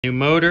New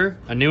motor,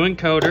 a new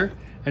encoder,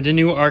 and a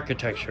new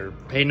architecture.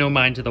 Pay no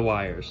mind to the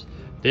wires.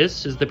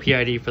 This is the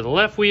PID for the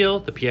left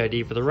wheel, the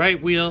PID for the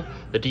right wheel,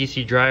 the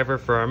DC driver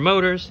for our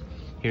motors.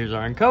 Here's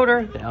our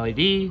encoder, the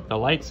LED, the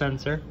light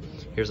sensor.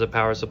 Here's the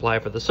power supply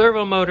for the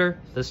servo motor,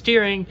 the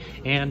steering,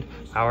 and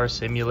our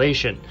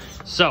simulation.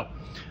 So,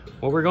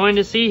 what we're going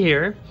to see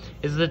here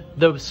is that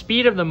the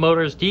speed of the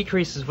motors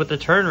decreases with the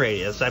turn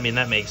radius. I mean,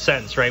 that makes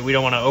sense, right? We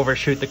don't want to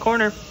overshoot the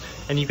corner,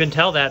 and you can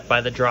tell that by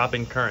the drop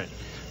in current.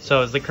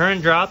 So as the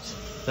current drops,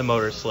 the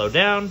motors slow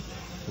down,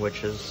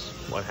 which is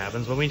what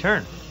happens when we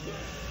turn.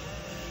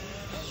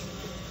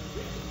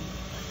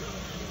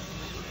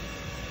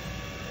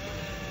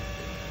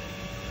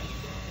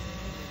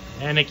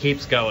 And it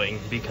keeps going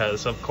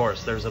because, of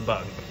course, there's a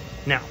bug.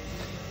 Now,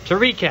 to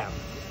recap,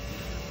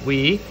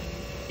 we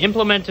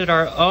implemented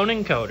our own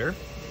encoder,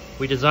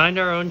 we designed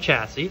our own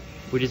chassis,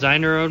 we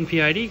designed our own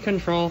PID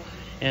control,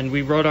 and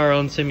we wrote our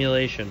own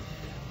simulation.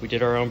 We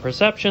did our own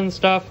perception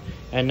stuff,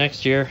 and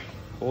next year,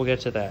 we'll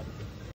get to that.